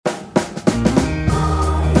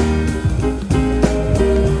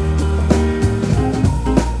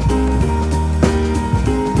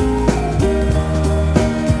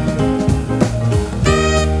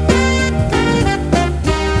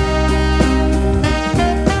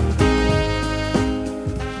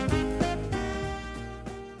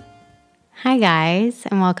Hi, guys,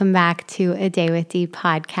 and welcome back to A Day with Dee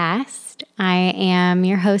podcast. I am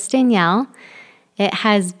your host, Danielle. It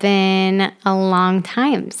has been a long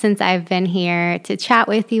time since I've been here to chat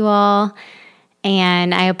with you all,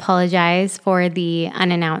 and I apologize for the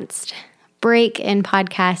unannounced break in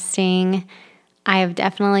podcasting. I have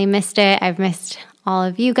definitely missed it. I've missed all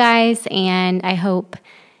of you guys, and I hope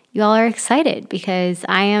you all are excited because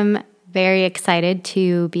I am very excited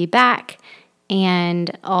to be back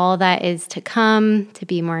and all that is to come, to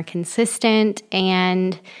be more consistent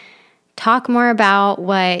and talk more about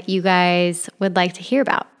what you guys would like to hear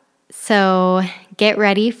about. So get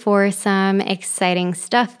ready for some exciting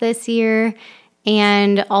stuff this year,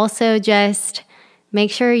 and also just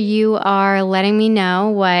make sure you are letting me know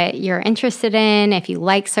what you're interested in, if you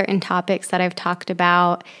like certain topics that I've talked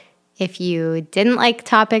about, if you didn't like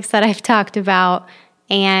topics that I've talked about,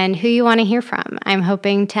 and who you want to hear from. I'm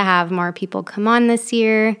hoping to have more people come on this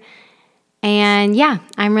year. And yeah,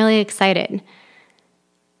 I'm really excited.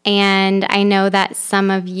 And I know that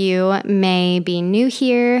some of you may be new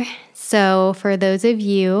here. So for those of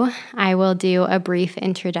you, I will do a brief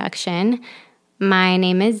introduction. My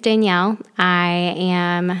name is Danielle. I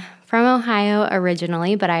am from Ohio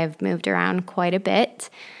originally, but I've moved around quite a bit.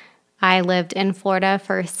 I lived in Florida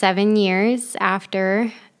for 7 years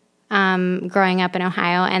after growing up in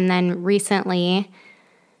Ohio, and then recently,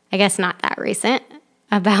 I guess not that recent,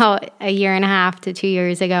 about a year and a half to 2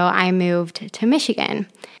 years ago, I moved to Michigan,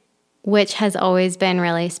 which has always been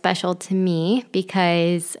really special to me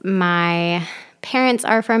because my parents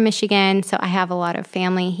are from Michigan, so I have a lot of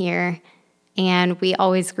family here, and we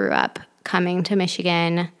always grew up coming to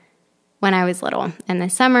Michigan when I was little in the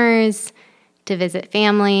summers to visit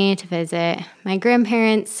family, to visit my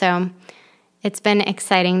grandparents, so it's been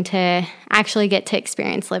exciting to actually get to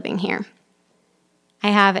experience living here. I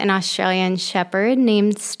have an Australian Shepherd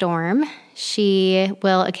named Storm. She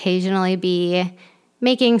will occasionally be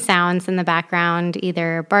making sounds in the background,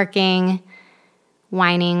 either barking,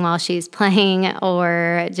 whining while she's playing,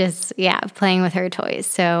 or just, playing with her toys.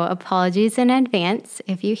 So apologies in advance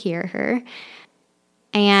if you hear her.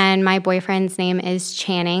 And my boyfriend's name is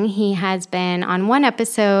Channing. He has been on one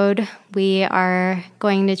episode. We are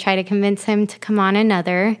going to try to convince him to come on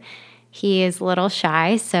another. He is a little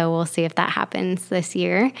shy, so we'll see if that happens this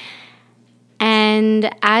year.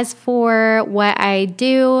 And as for what I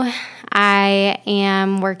do, I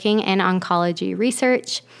am working in oncology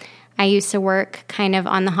research. I used to work kind of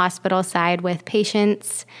on the hospital side with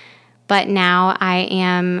patients, but now I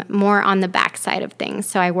am more on the back side of things.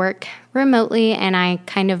 So I work remotely and I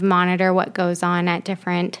kind of monitor what goes on at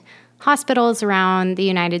different hospitals around the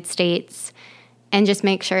United States and just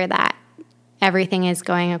make sure that everything is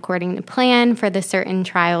going according to plan for the certain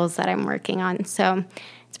trials that I'm working on. So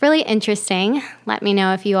it's really interesting. Let me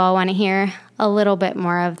know if you all want to hear a little bit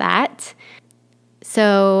more of that.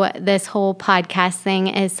 So this whole podcast thing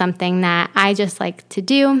is something that I just like to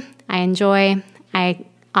do. I enjoy. I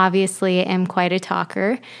obviously am quite a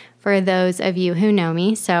talker for those of you who know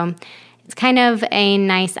me. So it's kind of a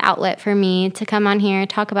nice outlet for me to come on here,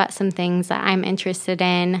 talk about some things that I'm interested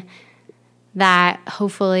in that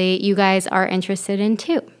hopefully you guys are interested in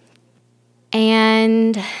too.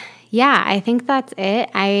 And yeah, I think that's it.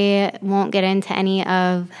 I won't get into any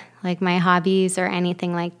of like my hobbies or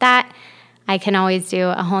anything like that. I can always do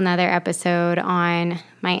a whole nother episode on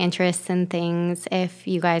my interests and things if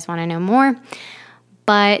you guys want to know more.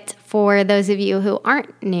 But for those of you who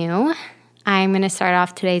aren't new, I'm going to start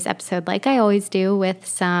off today's episode like I always do with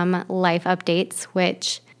some life updates,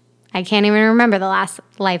 which I can't even remember the last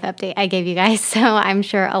life update I gave you guys, so I'm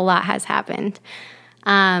sure a lot has happened.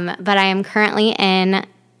 But I am currently in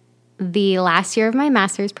the last year of my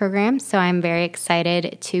master's program, so I'm very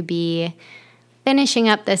excited to be finishing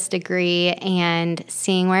up this degree and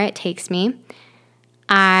seeing where it takes me.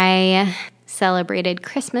 I celebrated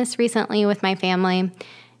Christmas recently with my family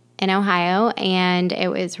in Ohio, and it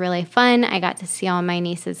was really fun. I got to see all my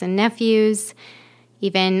nieces and nephews,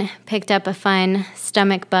 even picked up a fun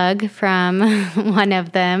stomach bug from one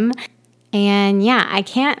of them. And yeah, I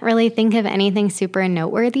can't really think of anything super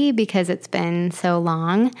noteworthy because it's been so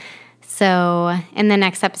long. So in the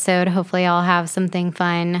next episode, hopefully I'll have something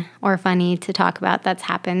fun or funny to talk about that's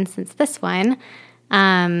happened since this one.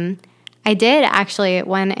 I did actually,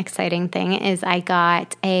 one exciting thing is I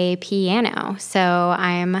got a piano. So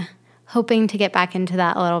I'm hoping to get back into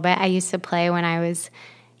that a little bit. I used to play when I was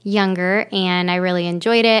younger and I really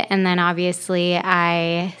enjoyed it. And then obviously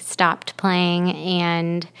I stopped playing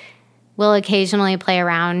and will occasionally play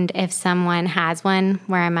around if someone has one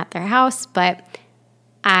where I'm at their house. But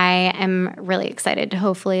I am really excited to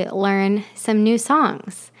hopefully learn some new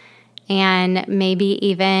songs. and maybe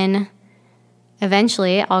even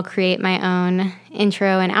eventually I'll create my own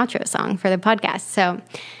intro and outro song for the podcast. So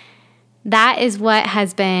that is what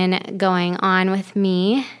has been going on with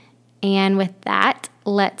me. And with that,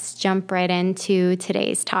 let's jump right into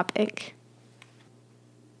today's topic.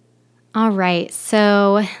 All right,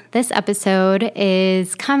 so this episode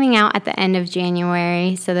is coming out at the end of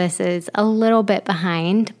January, so this is a little bit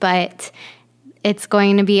behind, but it's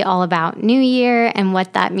going to be all about New Year and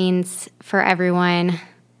what that means for everyone,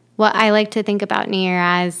 what I like to think about New Year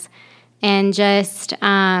as, and just,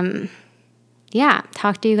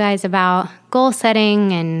 talk to you guys about goal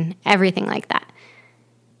setting and everything like that.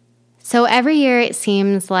 So every year it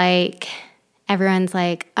seems like everyone's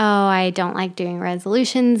like, oh, I don't like doing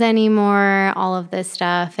resolutions anymore, all of this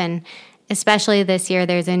stuff. And especially this year,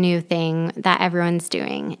 there's a new thing that everyone's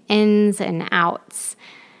doing, ins and outs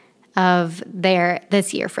of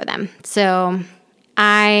this year for them. So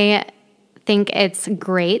I think it's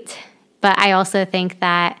great, but I also think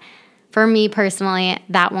that for me personally,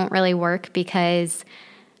 that won't really work because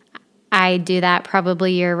I do that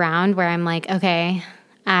probably year round where I'm like, okay,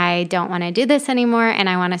 I don't want to do this anymore and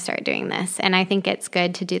I want to start doing this. And I think it's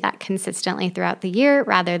good to do that consistently throughout the year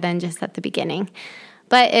rather than just at the beginning.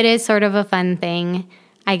 But it is sort of a fun thing,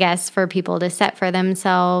 I guess, for people to set for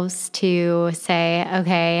themselves to say,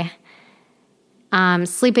 okay,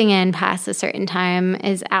 sleeping in past a certain time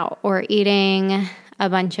is out, or eating a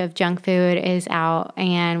bunch of junk food is out,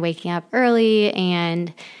 and waking up early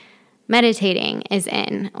and meditating is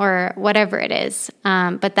in, or whatever it is.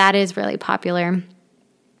 But that is really popular.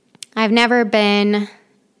 I've never been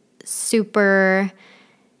super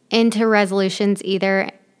into resolutions either,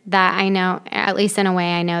 that I know, at least in a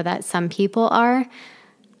way I know that some people are.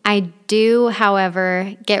 I do,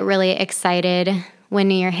 however, get really excited when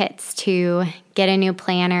New Year hits to get a new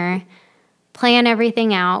planner, plan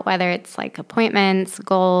everything out, whether it's like appointments,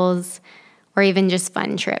 goals, or even just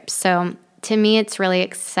fun trips. So to me, it's really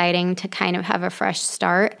exciting to kind of have a fresh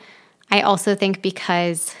start. I also think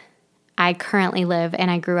because I currently live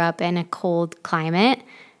and I grew up in a cold climate,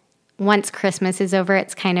 once Christmas is over,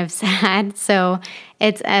 it's kind of sad. So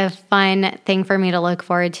it's a fun thing for me to look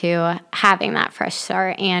forward to, having that fresh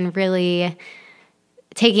start and really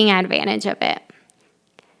taking advantage of it.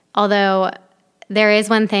 Although there is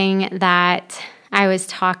one thing that I was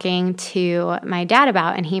talking to my dad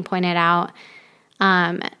about, and he pointed out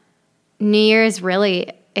New Year's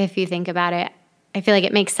really, if you think about it, I feel like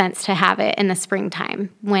it makes sense to have it in the springtime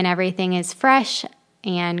when everything is fresh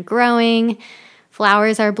and growing,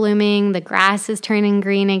 flowers are blooming, the grass is turning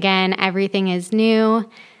green again, everything is new.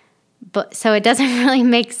 But so it doesn't really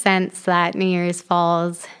make sense that New Year's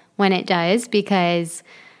falls when it does, because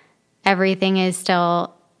everything is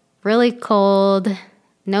still really cold,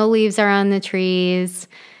 no leaves are on the trees,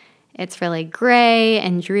 it's really gray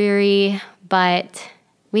and dreary, but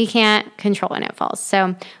we can't control when it falls.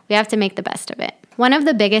 So we have to make the best of it. One of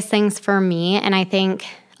the biggest things for me, and I think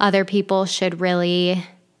other people should really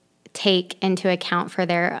take into account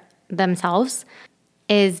for themselves,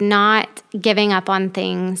 is not giving up on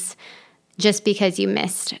things just because you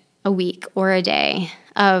missed a week or a day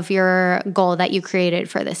of your goal that you created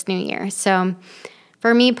for this new year. So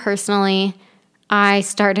for me personally, I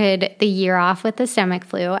started the year off with the stomach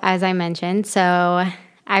flu, as I mentioned. So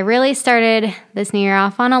I really started this new year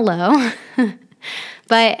off on a low.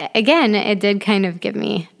 But again, it did kind of give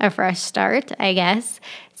me a fresh start, I guess.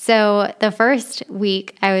 So the first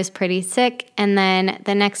week I was pretty sick, and then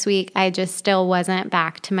the next week I just still wasn't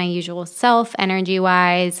back to my usual self,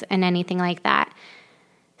 energy-wise, and anything like that.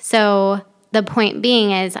 So the point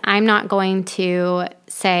being is I'm not going to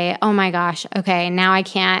say, oh my gosh, okay, now I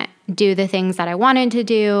can't do the things that I wanted to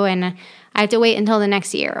do, and I have to wait until the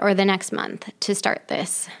next year or the next month to start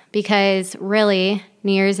this, because really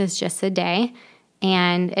New Year's is just a day.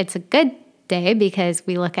 And it's a good day because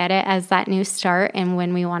we look at it as that new start and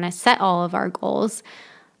when we want to set all of our goals.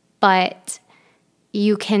 But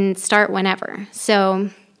you can start whenever.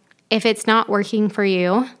 So if it's not working for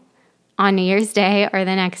you on New Year's Day or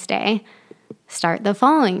the next day, start the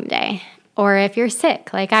following day. Or if you're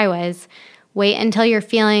sick, like I was, wait until you're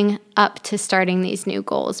feeling up to starting these new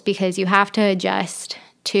goals, because you have to adjust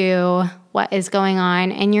to what is going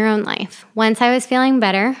on in your own life. Once I was feeling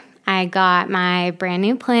better, I got my brand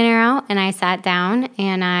new planner out and I sat down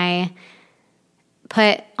and I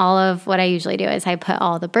put all of what I usually do is I put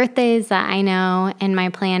all the birthdays that I know in my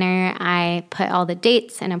planner. I put all the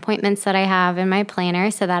dates and appointments that I have in my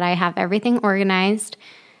planner so that I have everything organized.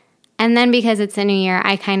 And then because it's a new year,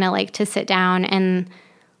 I kind of like to sit down and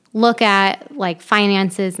look at like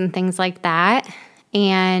finances and things like that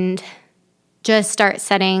and just start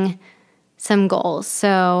setting some goals.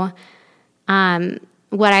 So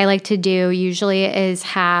what I like to do usually is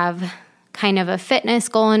have kind of a fitness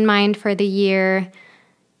goal in mind for the year.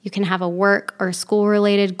 You can have a work or school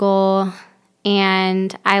related goal.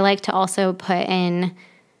 And I like to also put in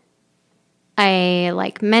a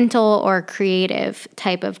like mental or creative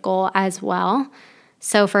type of goal as well.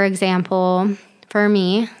 So for example, for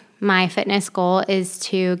me, my fitness goal is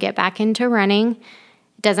to get back into running.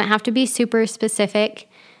 It doesn't have to be super specific.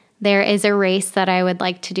 There is a race that I would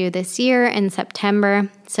like to do this year in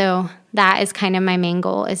September. So that is kind of my main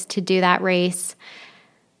goal, is to do that race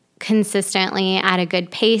consistently at a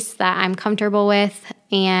good pace that I'm comfortable with.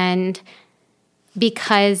 And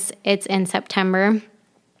because it's in September,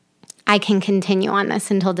 I can continue on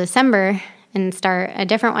this until December and start a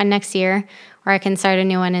different one next year, or I can start a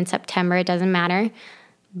new one in September. It doesn't matter.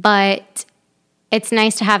 But it's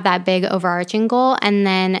nice to have that big overarching goal, and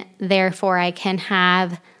then therefore I can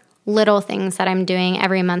have little things that I'm doing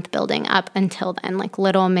every month building up until then, like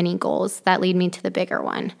little mini goals that lead me to the bigger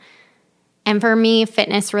one. And for me,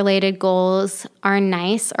 fitness related goals are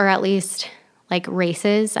nice, or at least like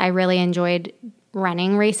races. I really enjoyed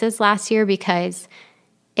running races last year because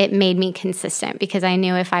it made me consistent, because I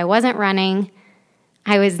knew if I wasn't running,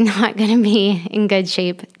 I was not going to be in good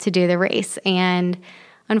shape to do the race. And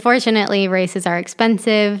unfortunately, races are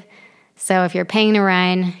expensive. So if you're paying to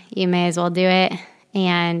run, you may as well do it.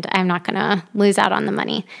 And I'm not going to lose out on the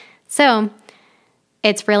money. So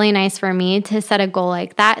it's really nice for me to set a goal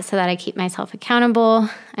like that so that I keep myself accountable.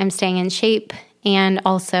 I'm staying in shape. And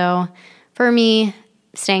also for me,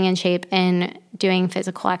 staying in shape and doing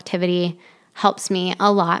physical activity helps me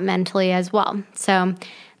a lot mentally as well. So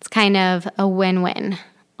it's kind of a win-win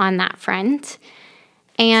on that front.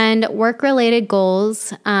 And work-related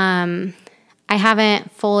goals, I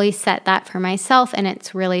haven't fully set that for myself, and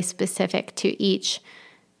it's really specific to each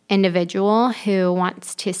individual who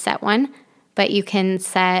wants to set one. But you can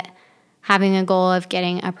set having a goal of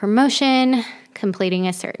getting a promotion, completing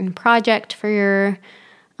a certain project for your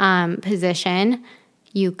position.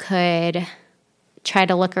 You could try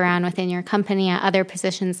to look around within your company at other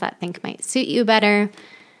positions that think might suit you better.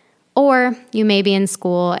 Or you may be in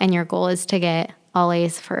school and your goal is to get all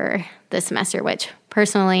A's for this semester, which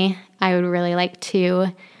personally I would really like to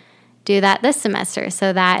do that this semester.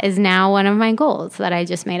 So that is now one of my goals that I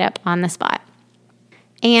just made up on the spot.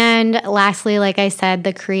 And lastly, like I said,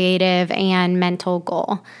 the creative and mental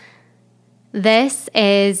goal. This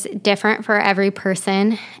is different for every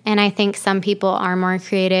person, and I think some people are more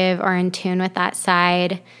creative or in tune with that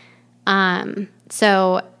side.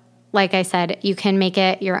 So like I said, you can make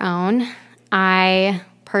it your own. I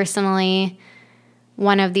personally,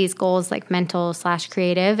 one of these goals, like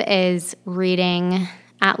mental/creative, is reading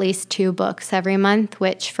at least 2 books every month,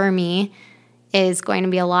 which for me is going to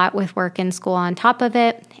be a lot with work and school on top of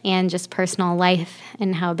it, and just personal life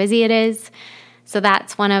and how busy it is. So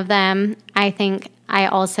that's one of them. I think I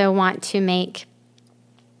also want to make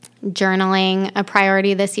journaling a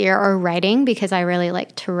priority this year, or writing, because I really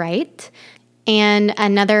like to write. And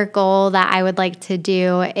another goal that I would like to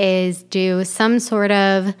do is do some sort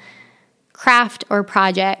of craft or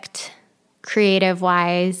project,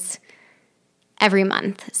 creative-wise, every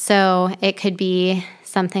month. So it could be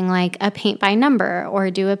something like a paint by number,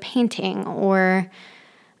 or do a painting, or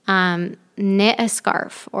knit a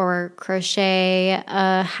scarf, or crochet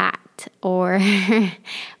a hat, or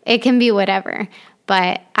it can be whatever.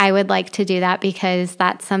 But I would like to do that because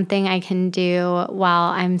that's something I can do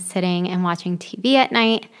while I'm sitting and watching TV at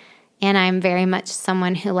night. And I'm very much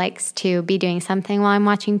someone who likes to be doing something while I'm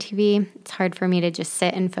watching TV. It's hard for me to just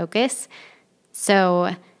sit and focus.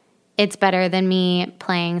 So it's better than me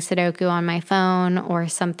playing Sudoku on my phone or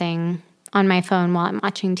something on my phone while I'm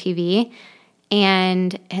watching TV.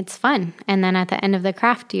 And it's fun. And then at the end of the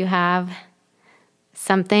craft, you have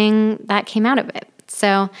something that came out of it.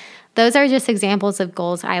 So those are just examples of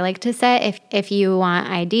goals I like to set if you want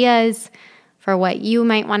ideas for what you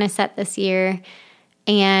might want to set this year.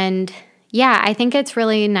 And yeah, I think it's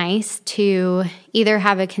really nice to either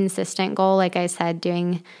have a consistent goal, like I said,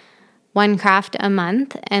 doing one craft a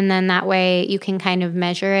month, and then that way you can kind of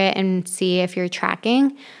measure it and see if you're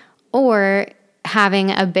tracking, or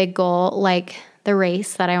having a big goal like the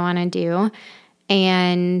race that I want to do.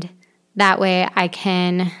 And that way I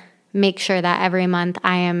can make sure that every month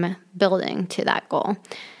I am building to that goal.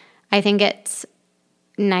 I think it's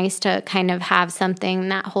nice to kind of have something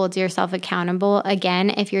that holds yourself accountable. Again,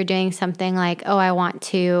 if you're doing something like, oh, I want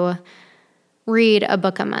to read a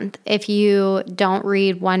book a month. If you don't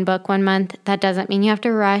read one book one month, that doesn't mean you have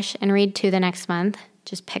to rush and read 2 the next month.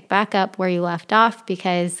 Just pick back up where you left off,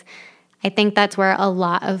 because I think that's where a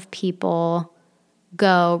lot of people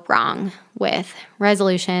go wrong with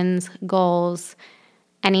resolutions, goals,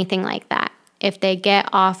 anything like that. If they get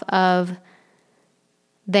off of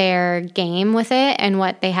their game with it and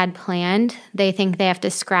what they had planned, they think they have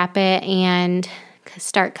to scrap it and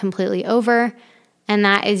start completely over. And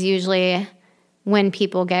that is usually when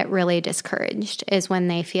people get really discouraged, is when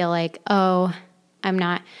they feel like, oh, I'm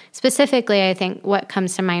not. Specifically, I think what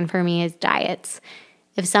comes to mind for me is diets.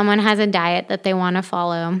 If someone has a diet that they want to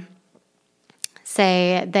follow,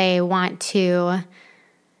 say they want to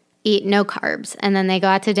eat no carbs, and then they go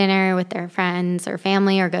out to dinner with their friends or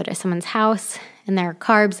family or go to someone's house and there are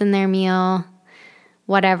carbs in their meal,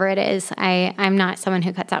 whatever it is. I'm not someone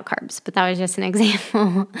who cuts out carbs, but that was just an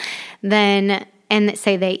example. And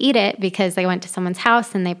say they eat it because they went to someone's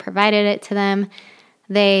house and they provided it to them,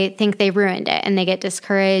 they think they ruined it and they get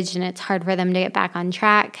discouraged and it's hard for them to get back on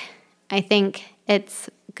track. I think it's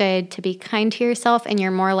good to be kind to yourself, and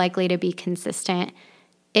you're more likely to be consistent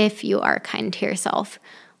if you are kind to yourself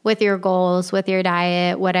with your goals, with your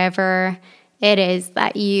diet, whatever it is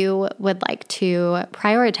that you would like to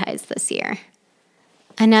prioritize this year.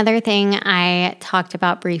 Another thing I talked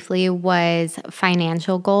about briefly was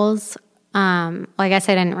financial goals. Well, I guess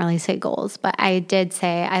I didn't really say goals, but I did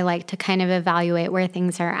say I like to kind of evaluate where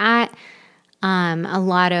things are at. A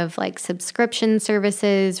lot of like subscription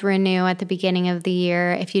services renew at the beginning of the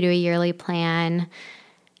year if you do a yearly plan.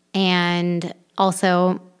 And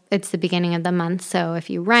also it's the beginning of the month. So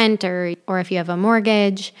if you rent or if you have a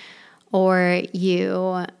mortgage or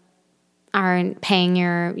you aren't paying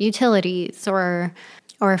your utilities or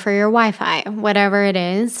for your Wi-Fi, whatever it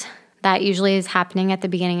is, that usually is happening at the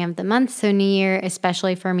beginning of the month. So New Year,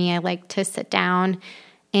 especially for me, I like to sit down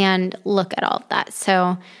and look at all of that.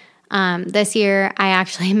 So this year, I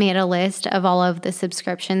actually made a list of all of the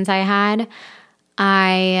subscriptions I had.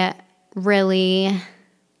 I really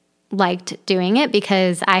liked doing it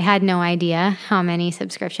because I had no idea how many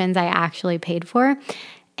subscriptions I actually paid for.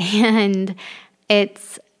 And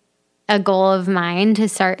it's a goal of mine to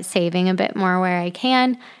start saving a bit more where I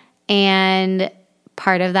can. And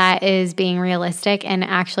part of that is being realistic and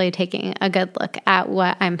actually taking a good look at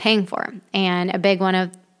what I'm paying for. And a big one of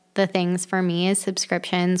the things for me is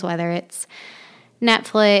subscriptions, whether it's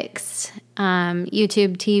Netflix,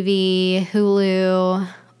 YouTube TV, Hulu,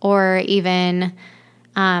 or even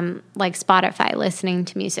like Spotify, listening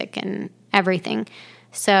to music and everything.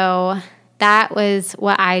 So that was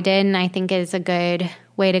what I did, and I think is a good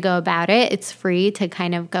way to go about it. It's free to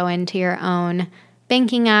kind of go into your own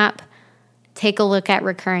banking app, take a look at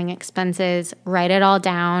recurring expenses, write it all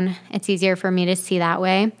down. It's easier for me to see that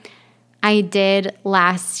way. I did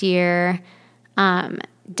last year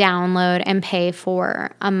download and pay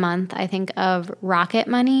for a month, I think, of Rocket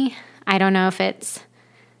Money. I don't know if it's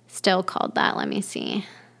still called that. Let me see.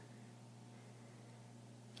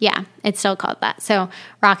 Yeah, it's still called that. So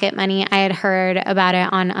Rocket Money, I had heard about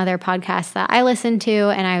it on other podcasts that I listened to,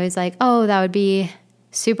 and I was like, oh, that would be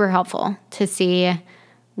super helpful to see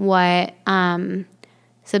what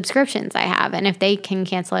subscriptions I have and if they can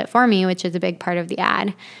cancel it for me, which is a big part of the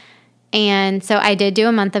ad. And so I did do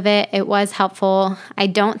a month of it. It was helpful. I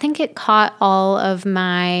don't think it caught all of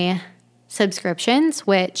my subscriptions,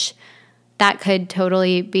 which that could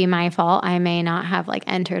totally be my fault. I may not have like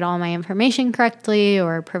entered all my information correctly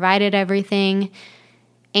or provided everything.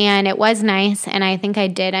 And it was nice. And I think I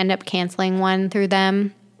did end up canceling one through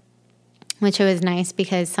them, which was nice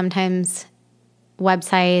because sometimes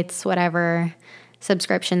websites, whatever,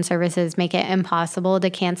 subscription services make it impossible to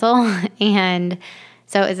cancel. And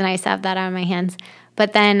so it was nice to have that out of my hands.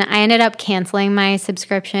 But then I ended up canceling my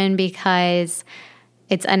subscription because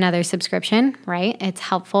it's another subscription, right? It's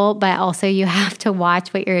helpful, but also you have to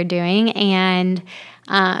watch what you're doing. And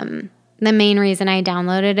the main reason I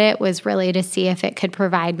downloaded it was really to see if it could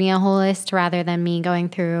provide me a whole list rather than me going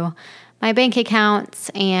through my bank accounts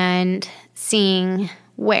and seeing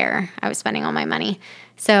where I was spending all my money.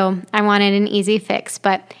 So I wanted an easy fix,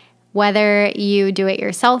 but whether you do it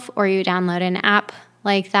yourself or you download an app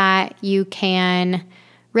like that, you can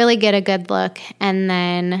really get a good look and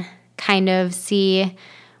then kind of see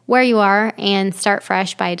where you are and start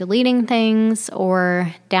fresh by deleting things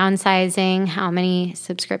or downsizing how many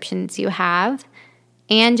subscriptions you have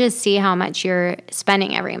and just see how much you're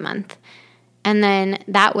spending every month. And then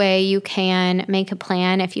that way you can make a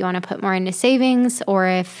plan if you want to put more into savings or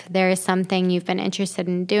if there is something you've been interested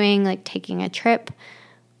in doing, like taking a trip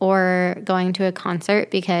or going to a concert,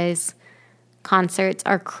 because concerts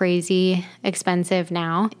are crazy expensive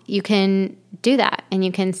now. You can do that and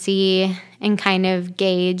you can see and kind of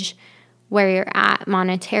gauge where you're at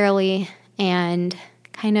monetarily and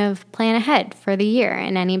kind of plan ahead for the year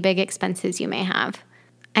and any big expenses you may have.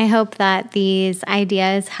 I hope that these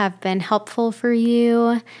ideas have been helpful for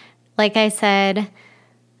you. Like I said,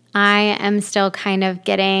 I am still kind of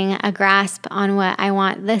getting a grasp on what I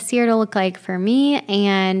want this year to look like for me,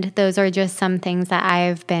 and those are just some things that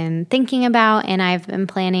I've been thinking about and I've been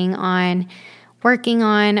planning on working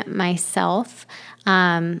on myself.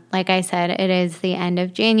 Like I said, it is the end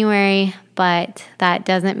of January, but that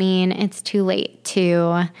doesn't mean it's too late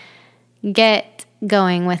to get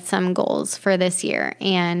going with some goals for this year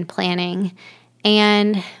and planning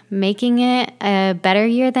and making it a better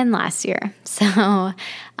year than last year. So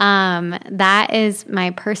that is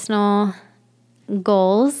my personal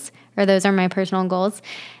goals, or those are my personal goals.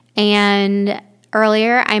 And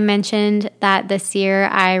earlier I mentioned that this year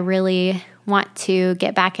I really want to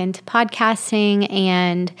get back into podcasting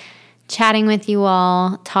and chatting with you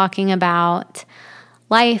all, talking about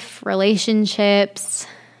life, relationships,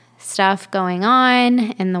 stuff going on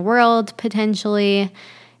in the world potentially.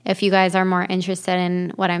 If you guys are more interested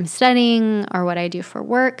in what I'm studying or what I do for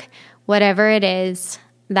work, whatever it is,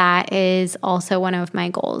 that is also one of my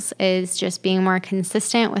goals, is just being more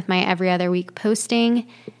consistent with my every other week posting,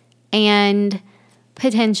 and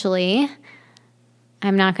potentially,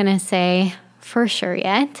 I'm not going to say for sure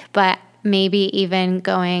yet, but maybe even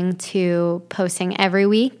going to posting every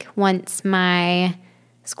week once my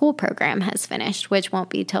school program has finished, which won't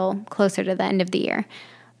be till closer to the end of the year.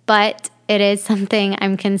 But it is something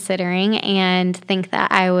I'm considering and think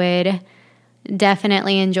that I would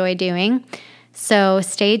definitely enjoy doing. So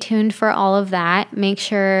stay tuned for all of that. Make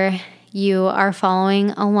sure you are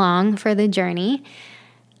following along for the journey.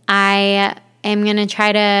 I am going to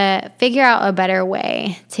try to figure out a better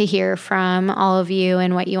way to hear from all of you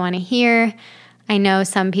and what you want to hear. I know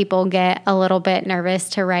some people get a little bit nervous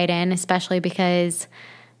to write in, especially because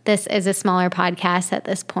this is a smaller podcast at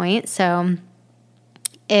this point. So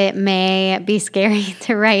it may be scary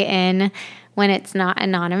to write in when it's not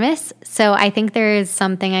anonymous. So I think there is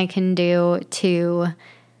something I can do to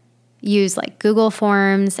use like Google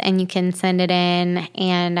Forms, and you can send it in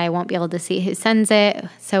and I won't be able to see who sends it.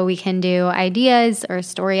 So we can do ideas or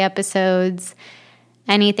story episodes,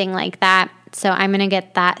 anything like that. So I'm going to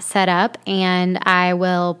get that set up, and I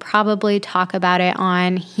will probably talk about it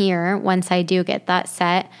on here once I do get that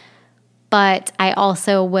set. But I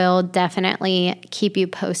also will definitely keep you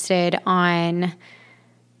posted on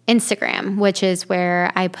Instagram, which is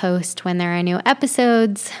where I post when there are new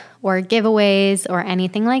episodes or giveaways or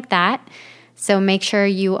anything like that. So make sure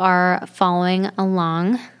you are following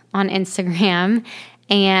along on Instagram.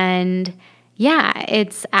 And yeah,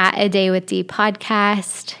 it's at A Day with D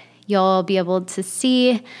podcast. You'll be able to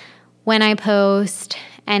see when I post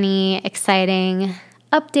any exciting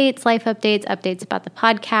updates, life updates, updates about the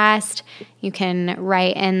podcast. You can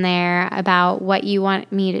write in there about what you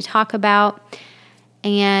want me to talk about.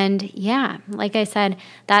 And yeah, like I said,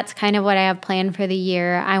 that's kind of what I have planned for the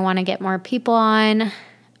year. I want to get more people on.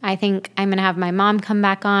 I think I'm going to have my mom come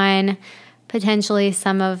back on, potentially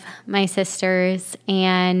some of my sisters,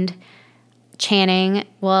 and Channing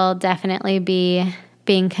will definitely be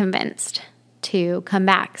being convinced to come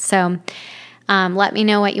back. So let me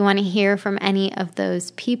know what you want to hear from any of those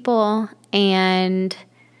people. And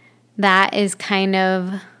that is kind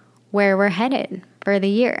of where we're headed for the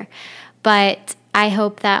year. But I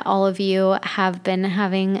hope that all of you have been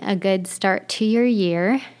having a good start to your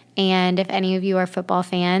year. And if any of you are football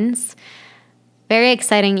fans, very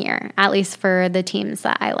exciting year, at least for the teams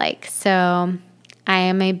that I like. So I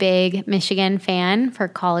am a big Michigan fan for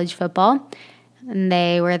college football, and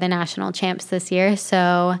they were the national champs this year.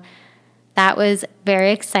 So that was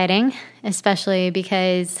very exciting, especially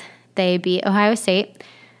because they beat Ohio State.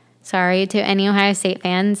 Sorry to any Ohio State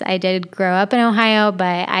fans. I did grow up in Ohio,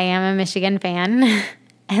 but I am a Michigan fan.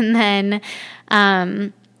 And then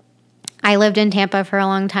I lived in Tampa for a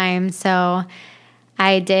long time, so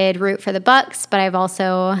I did root for the Bucks, but I've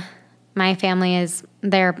also, my family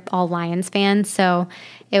they're all Lions fans, so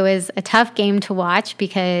it was a tough game to watch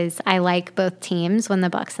because I like both teams when the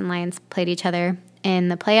Bucks and Lions played each other in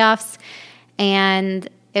the playoffs. And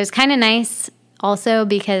it was kind of nice also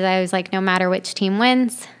because I was like, no matter which team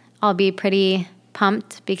wins, I'll be pretty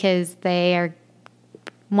pumped because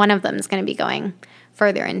one of them is going to be going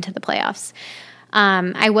further into the playoffs.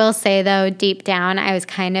 I will say, though, deep down, I was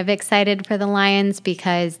kind of excited for the Lions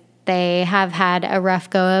because they have had a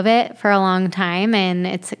rough go of it for a long time, and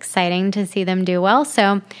it's exciting to see them do well.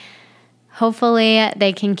 So hopefully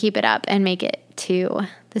they can keep it up and make it to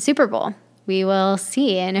the Super Bowl. We will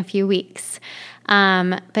see in a few weeks.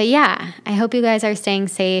 But yeah, I hope you guys are staying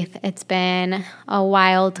safe. It's been a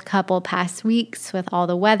wild couple past weeks with all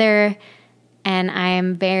the weather, and I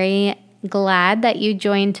am very glad that you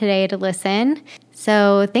joined today to listen.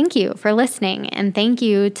 So thank you for listening, and thank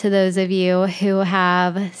you to those of you who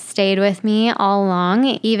have stayed with me all along,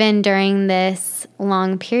 even during this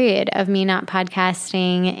long period of me not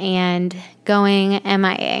podcasting and going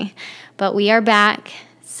MIA. But we are back,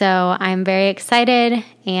 so I'm very excited,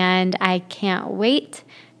 and I can't wait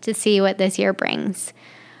to see what this year brings.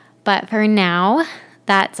 But for now,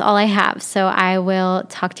 that's all I have, so I will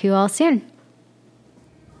talk to you all soon.